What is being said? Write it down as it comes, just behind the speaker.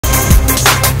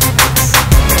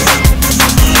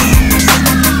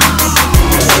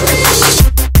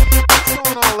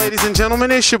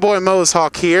gentlemen, it's your boy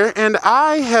Mozhawk here, and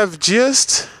I have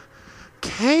just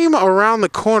came around the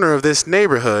corner of this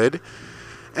neighborhood,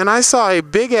 and I saw a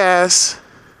big ass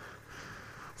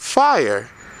fire.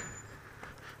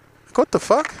 What the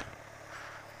fuck?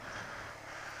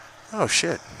 Oh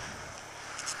shit.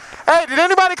 Hey, did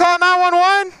anybody call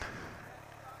 911?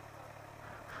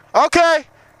 Okay.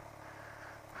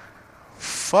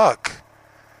 Fuck.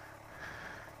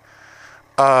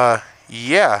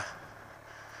 Yeah.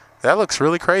 That looks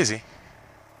really crazy.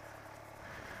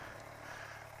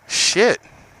 Shit.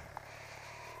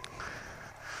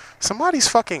 Somebody's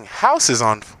fucking house is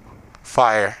on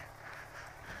fire.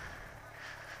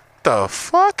 The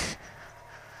fuck?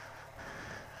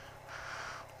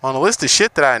 On a list of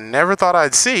shit that I never thought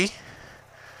I'd see,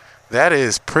 that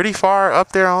is pretty far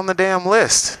up there on the damn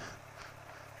list.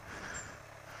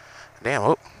 Damn,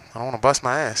 oh, I don't want to bust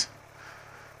my ass.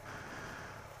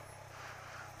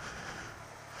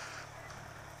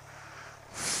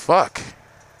 Fuck.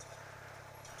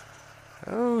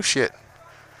 Oh shit.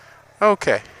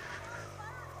 Okay.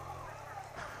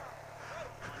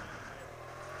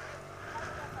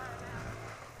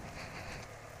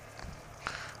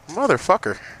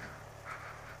 Motherfucker.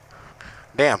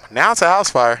 Damn, now it's a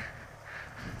house fire.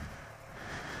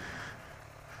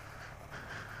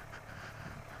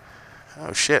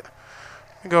 Oh shit.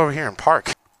 Let me go over here and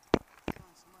park.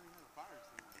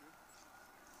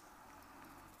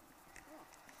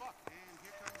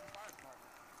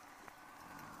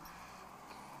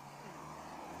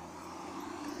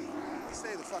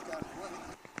 Stay the fuck out of the way.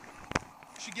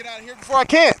 You should get out of here before I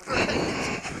can.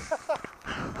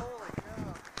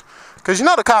 Because you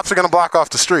know the cops are going to block off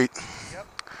the street. Yep.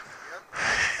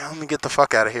 Let me get the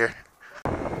fuck out of here.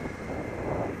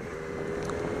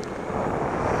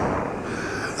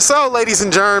 So, ladies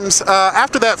and germs,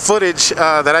 after that footage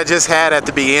that I just had at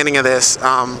the beginning of this,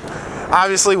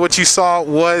 obviously what you saw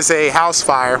was a house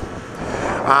fire.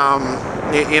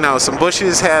 You know, some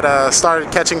bushes had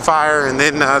started catching fire, and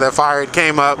then the fire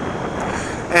came up.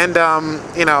 And,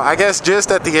 you know, I guess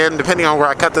just at the end, depending on where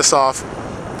I cut this off,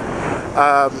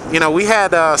 you know, we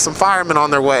had some firemen on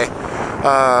their way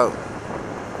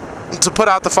to put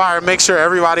out the fire, make sure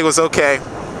everybody was okay.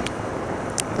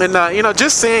 And, you know,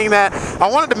 just seeing that, I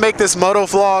wanted to make this moto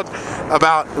vlog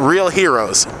about real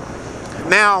heroes.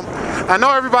 Now, I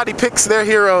know everybody picks their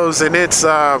heroes, and it's,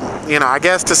 you know, I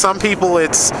guess to some people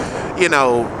it's, you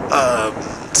know,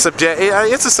 it's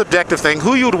a subjective thing.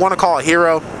 Who you would want to call a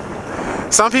hero.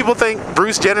 Some people think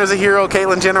Bruce Jenner's a hero,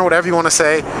 Caitlyn Jenner, whatever you want to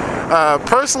say.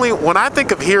 Personally, when I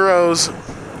think of heroes,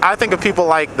 I think of people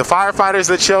like the firefighters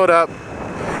that showed up,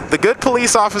 the good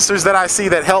police officers that I see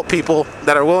that help people,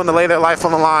 that are willing to lay their life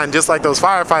on the line, just like those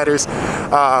firefighters,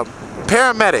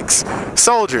 paramedics,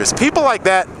 soldiers, people like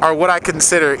that are what I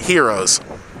consider heroes.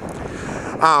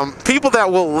 People that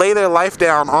will lay their life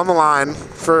down on the line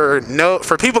for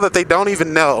people that they don't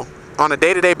even know on a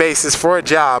day-to-day basis for a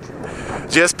job,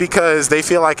 just because they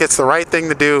feel like it's the right thing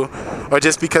to do, or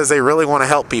just because they really want to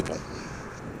help people.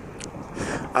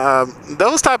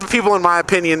 Those type of people, in my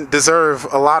opinion, deserve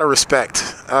a lot of respect.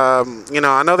 You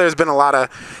know, I know there's been a lot of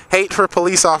hate for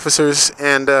police officers,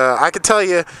 and I can tell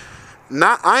you,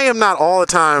 I am not all the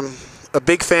time a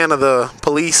big fan of the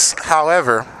police.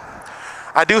 However,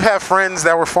 I do have friends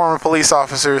that were former police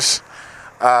officers,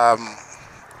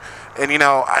 and you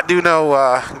know, I do know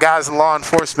guys in law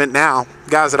enforcement now,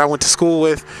 guys that I went to school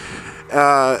with,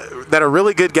 that are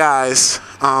really good guys,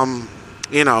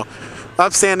 you know,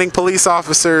 upstanding police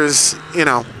officers, you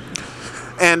know,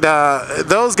 and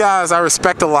those guys I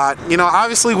respect a lot. You know,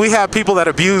 obviously we have people that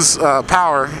abuse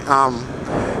power,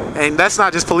 and that's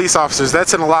not just police officers,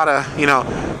 that's in a lot of, you know,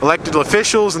 elected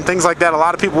officials and things like that, a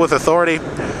lot of people with authority.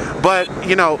 But,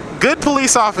 you know, good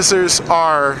police officers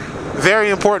are very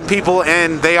important people,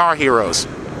 and they are heroes.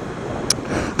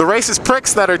 The racist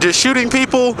pricks that are just shooting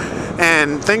people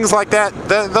and things like that,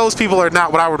 those people are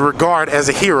not what I would regard as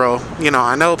a hero. You know,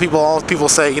 I know all people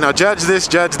say, you know, judge this,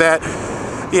 judge that.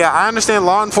 Yeah, I understand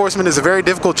law enforcement is a very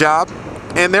difficult job,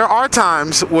 and there are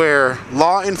times where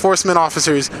law enforcement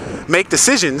officers make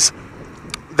decisions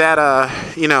that,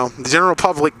 you know, the general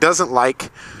public doesn't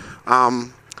like.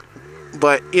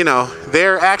 But, you know,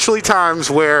 there are actually times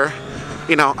where,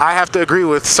 you know, I have to agree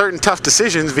with certain tough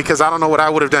decisions because I don't know what I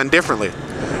would have done differently.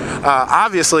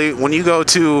 Obviously, when you go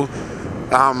to,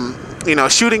 you know,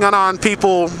 shooting unarmed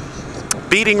people,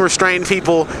 beating restrained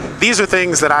people, these are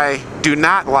things that I do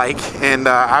not like, and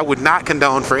I would not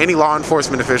condone for any law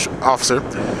enforcement officer.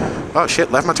 Oh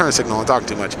shit, left my turn signal, I'm talking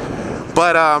too much.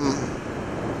 But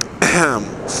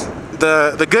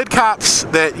the good cops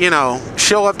that, you know,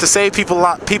 show up to save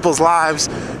people's lives,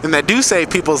 and that do save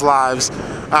people's lives,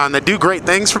 and that do great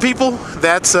things for people,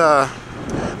 that's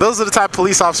those are the type of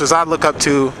police officers I look up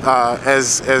to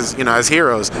as you know, as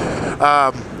heroes.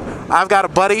 I've got a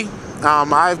buddy.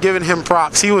 I've given him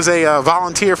props. He was a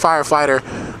volunteer firefighter.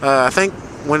 I think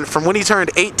from when he turned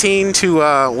 18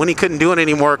 to when he couldn't do it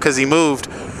anymore because he moved.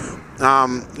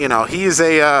 You know, he is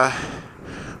a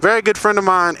very good friend of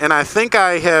mine, and I think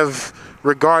I have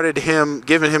regarded him,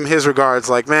 given him his regards.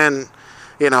 Like, man,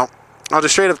 you know, I'll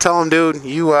just straight up tell him, dude,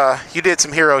 you did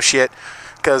some hero shit,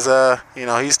 because you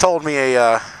know, he's told me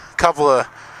a couple of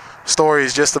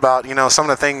stories just about, you know, some of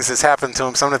the things that's happened to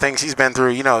him, some of the things he's been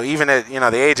through. You know, even at, you know,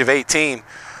 the age of 18,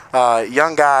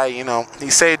 young guy, you know, he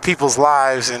saved people's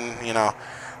lives, and, you know,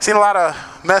 seen a lot of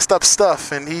messed up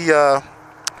stuff, and he,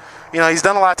 you know, he's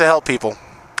done a lot to help people.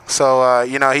 So,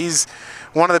 you know, he's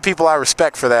one of the people I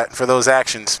respect for that, for those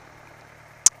actions.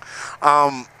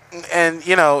 And,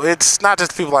 you know, it's not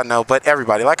just the people I know, but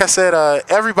everybody. Like I said,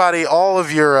 everybody, all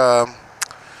of your,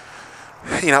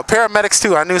 you know, paramedics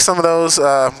too. I knew some of those.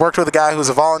 Worked with a guy who's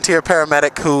a volunteer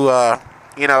paramedic who,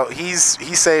 you know, he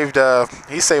saved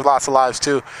lots of lives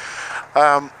too.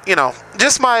 You know,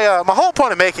 just my whole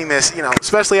point of making this, you know,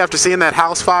 especially after seeing that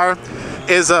house fire,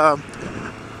 is,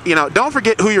 you know, don't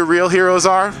forget who your real heroes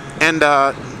are. And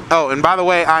oh, and by the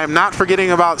way, I am not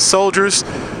forgetting about soldiers.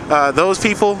 Those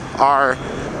people are,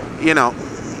 you know,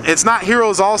 it's not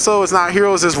heroes also, it's not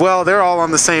heroes as well. They're all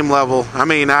on the same level. I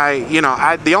mean,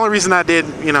 the only reason I did,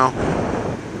 you know,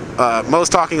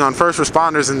 most talking on first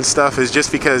responders and stuff is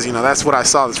just because, you know, that's what I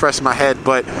saw that's fresh in my head.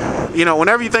 But, you know,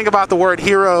 whenever you think about the word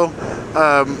hero,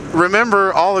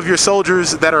 remember all of your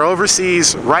soldiers that are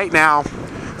overseas right now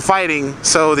fighting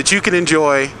so that you can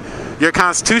enjoy your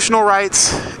constitutional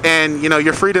rights and, you know,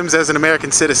 your freedoms as an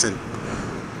American citizen.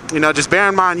 You know, just bear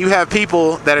in mind, you have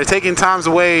people that are taking times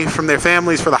away from their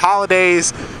families for the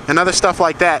holidays and other stuff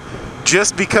like that,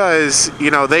 just because,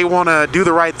 you know, they want to do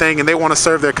the right thing and they want to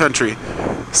serve their country.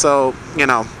 So, you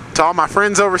know, to all my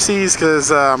friends overseas,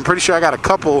 because I'm pretty sure I got a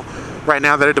couple right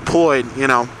now that are deployed, you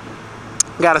know,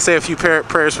 got to say a few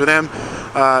prayers for them.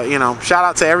 You know, shout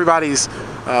out to everybody's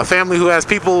family who has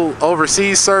people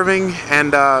overseas serving,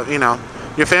 and, you know,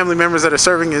 your family members that are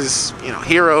serving as, you know,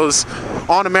 heroes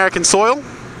on American soil.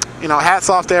 You know, hats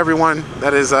off to everyone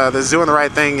that is that's doing the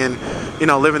right thing and, you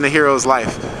know, living the hero's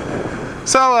life.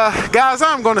 So, guys,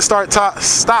 I'm going to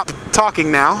stop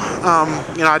talking now.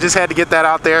 You know, I just had to get that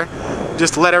out there,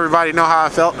 just to let everybody know how I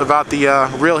felt about the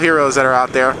real heroes that are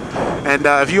out there. And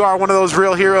if you are one of those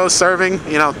real heroes serving,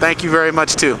 you know, thank you very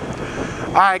much too.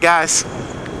 All right, guys,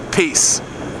 peace.